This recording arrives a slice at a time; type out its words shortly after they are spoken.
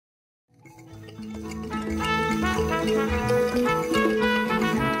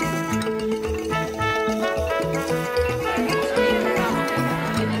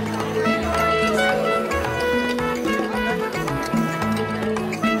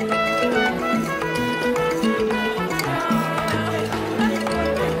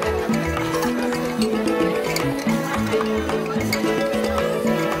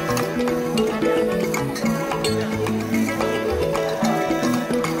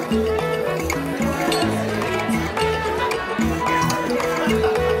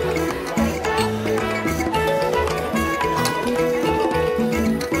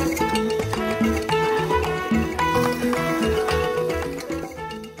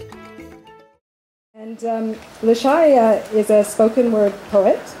And Lishai is a spoken word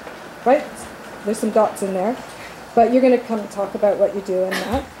poet, right? There's some dots in there. But you're going to come and talk about what you do in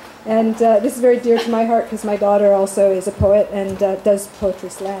that. And this is very dear to my heart because my daughter also is a poet and does poetry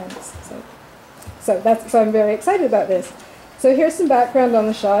slams. So I'm very excited about this. So here's some background on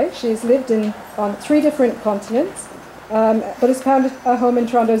Lishai. She's lived on 3 different continents, but has found a home in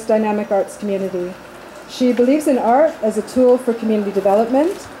Toronto's dynamic arts community. She believes in art as a tool for community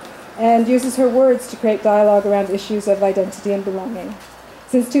development and uses her words to create dialogue around issues of identity and belonging.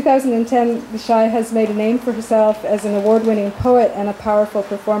 Since 2010, Lishai has made a name for herself as an award-winning poet and a powerful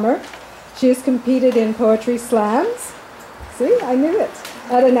performer. She has competed in poetry slams, see, I knew it,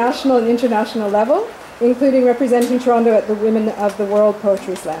 at a national and international level, including representing Toronto at the Women of the World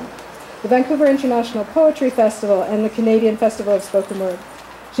Poetry Slam, the Vancouver International Poetry Festival, and the Canadian Festival of Spoken Word.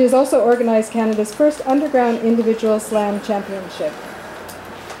 She has also organized Canada's first underground individual slam championship.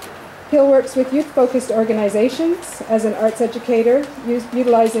 Peel works with youth-focused organizations as an arts educator,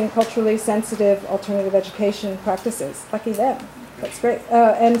 utilizing culturally sensitive alternative education practices. Lucky them. That's great.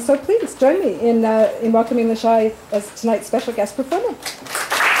 And so please join me in welcoming Lishai as tonight's special guest performer.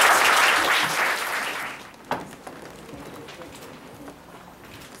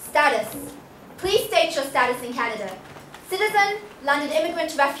 Status. Please state your status in Canada. Citizen, London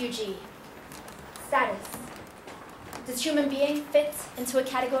immigrant, refugee. Status. Does human being fit into a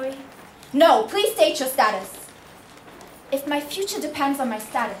category? No, please state your status. If my future depends on my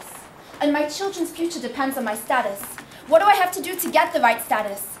status, and my children's future depends on my status, what do I have to do to get the right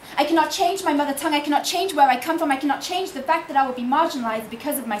status? I cannot change my mother tongue, I cannot change where I come from, I cannot change the fact that I will be marginalized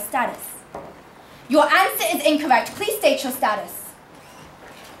because of my status. Your answer is incorrect. Please state your status.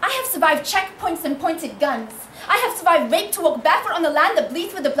 I have survived checkpoints and pointed guns. I have survived rape to walk barefoot on the land that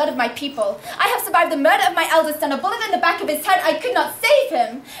bleeds with the blood of my people. I have survived the murder of my eldest son, a bullet in the back of his head. I could not save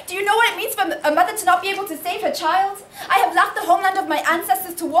him. Do you know what it means for a mother to not be able to save her child? I have left the homeland of my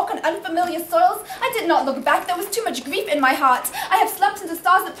ancestors to walk on unfamiliar soils. I did not look back. There was too much grief in my heart. I have slept in the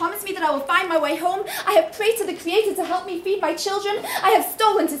stars that promised me that I will find my way home. I have prayed to the Creator to help me feed my children. I have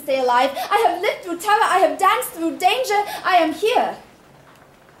stolen to stay alive. I have lived through terror. I have danced through danger. I am here,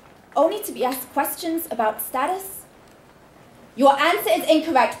 only to be asked questions about status? Your answer is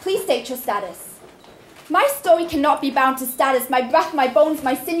incorrect. Please state your status. My story cannot be bound to status. My breath, my bones,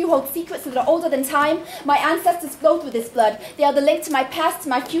 my sinew hold secrets that are older than time. My ancestors flowed with this blood. They are the link to my past, to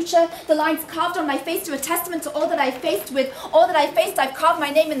my future. The lines carved on my face are a testament to all that I faced. With all that I faced, I've carved my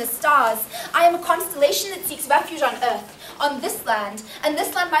name in the stars. I am a constellation that seeks refuge on earth, on this land. And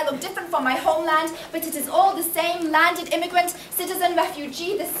this land might look different from my homeland, but it is all the same. Landed immigrant, citizen,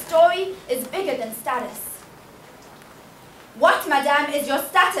 refugee. This story is bigger than status. What, madame, is your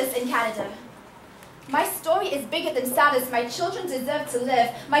status in Canada? My story is bigger than status. My children deserve to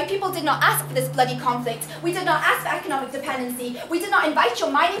live. My people did not ask for this bloody conflict. We did not ask for economic dependency. We did not invite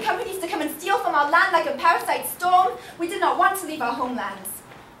your mining companies to come and steal from our land like a parasite storm. We did not want to leave our homelands.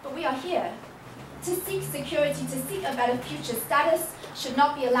 But we are here to seek security, to seek a better future. Status should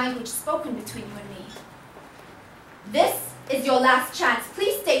not be a language spoken between you and me. This is your last chance.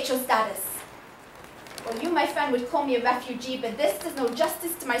 Please state your status. Well, you, my friend, would call me a refugee, but this does no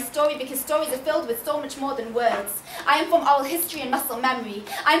justice to my story because stories are filled with so much more than words. I am from oral history and muscle memory.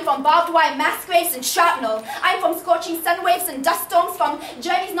 I am from barbed wire mass graves and shrapnel. I am from scorching sun waves and dust storms, from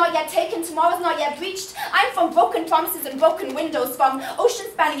journeys not yet taken, tomorrows not yet reached. I am from broken promises and broken windows, from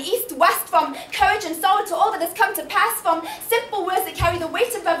oceans spanning east, west, from courage and sorrow to all that has come to pass, from simple words that carry the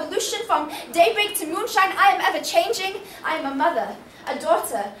weight of revolution, from daybreak to moonshine. I am ever changing. I am a mother, a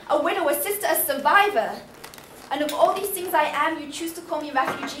daughter, a widow, a sister, a survivor. And of all these things I am, you choose to call me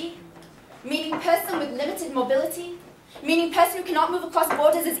refugee? Meaning person with limited mobility? Meaning person who cannot move across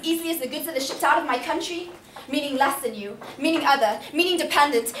borders as easily as the goods that are shipped out of my country? Meaning less than you, meaning other, meaning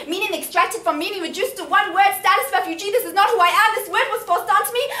dependent, meaning extracted from, meaning reduced to one word, status refugee. This is not who I am. This word was forced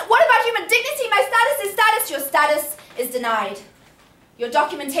onto me. What about human dignity? My status is status. Your status is denied. Your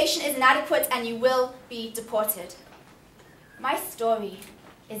documentation is inadequate and you will be deported. My story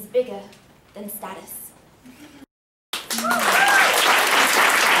is bigger than status.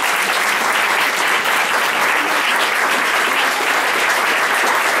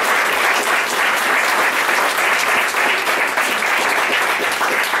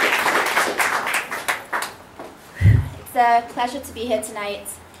 It's a pleasure to be here tonight.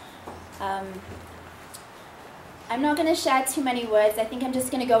 I'm not going to share too many words. I think I'm just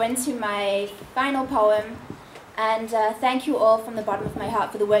going to go into my final poem. And thank you all from the bottom of my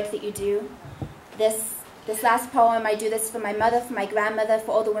heart for the work that you do. This last poem, I do this for my mother, for my grandmother,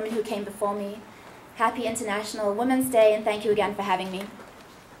 for all the women who came before me. Happy International Women's Day, and thank you again for having me.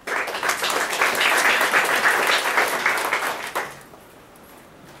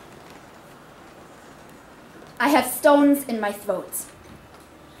 I have stones in my throat.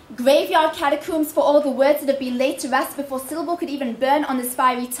 Graveyard catacombs for all the words that have been laid to rest before syllable could even burn on this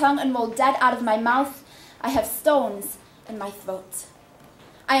fiery tongue and roll dead out of my mouth. I have stones in my throat.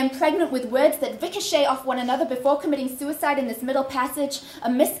 I am pregnant with words that ricochet off one another before committing suicide in this middle passage, a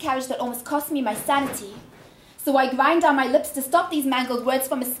miscarriage that almost cost me my sanity. So I grind down my lips to stop these mangled words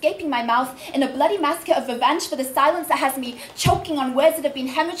from escaping my mouth in a bloody massacre of revenge for the silence that has me choking on words that have been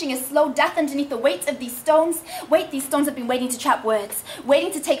hemorrhaging a slow death underneath the weight of these stones. These stones have been waiting to trap words,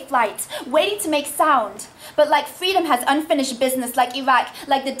 waiting to take flight, waiting to make sound. But like freedom has unfinished business, like Iraq,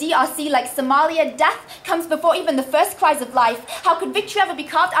 like the DRC, like Somalia, death comes before even the first cries of life. How could victory ever be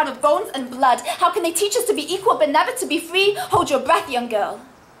carved out of bones and blood? How can they teach us to be equal but never to be free? Hold your breath, young girl.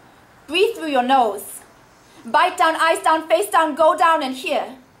 Breathe through your nose. Bite down, eyes down, face down, go down and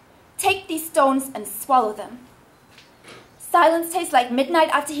here. Take these stones and swallow them. Silence tastes like midnight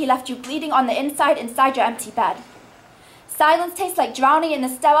after he left you bleeding on the inside your empty bed. Silence tastes like drowning in the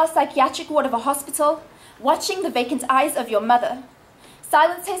sterile psychiatric ward of a hospital, watching the vacant eyes of your mother.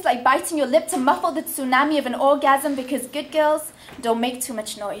 Silence tastes like biting your lip to muffle the tsunami of an orgasm because good girls don't make too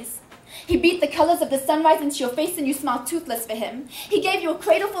much noise. He beat the colors of the sunrise into your face and you smiled toothless for him. He gave you a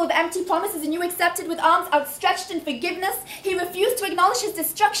cradle full of empty promises and you accepted with arms outstretched in forgiveness. He refused to acknowledge his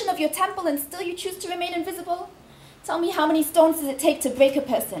destruction of your temple and still you choose to remain invisible. Tell me, how many stones does it take to break a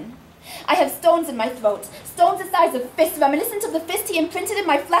person? I have stones in my throat, stones the size of fists, reminiscent of the fist he imprinted in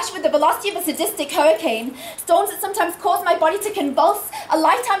my flesh with the velocity of a sadistic hurricane, stones that sometimes cause my body to convulse, a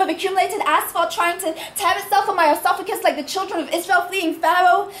lifetime of accumulated asphalt trying to tear itself from my esophagus like the children of Israel fleeing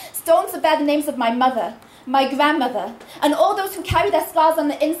Pharaoh, stones that bear the names of my mother, my grandmother, and all those who carry their scars on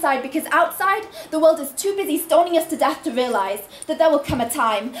the inside, because outside, the world is too busy stoning us to death to realize that there will come a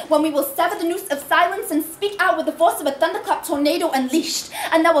time when we will sever the noose of silence and speak out with the force of a thunderclap tornado unleashed.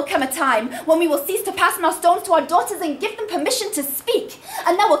 And there will come a time when we will cease to pass on our stones to our daughters and give them permission to speak.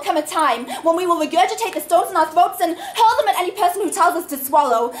 And there will come a time when we will regurgitate the stones in our throats and hurl them at any person who tells us to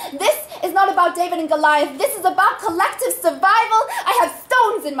swallow. This is not about David and Goliath. This is about collective survival. I have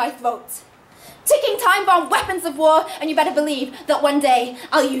stones in my throat. Ticking time bomb weapons of war, and you better believe that one day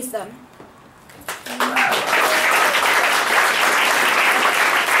I'll use them.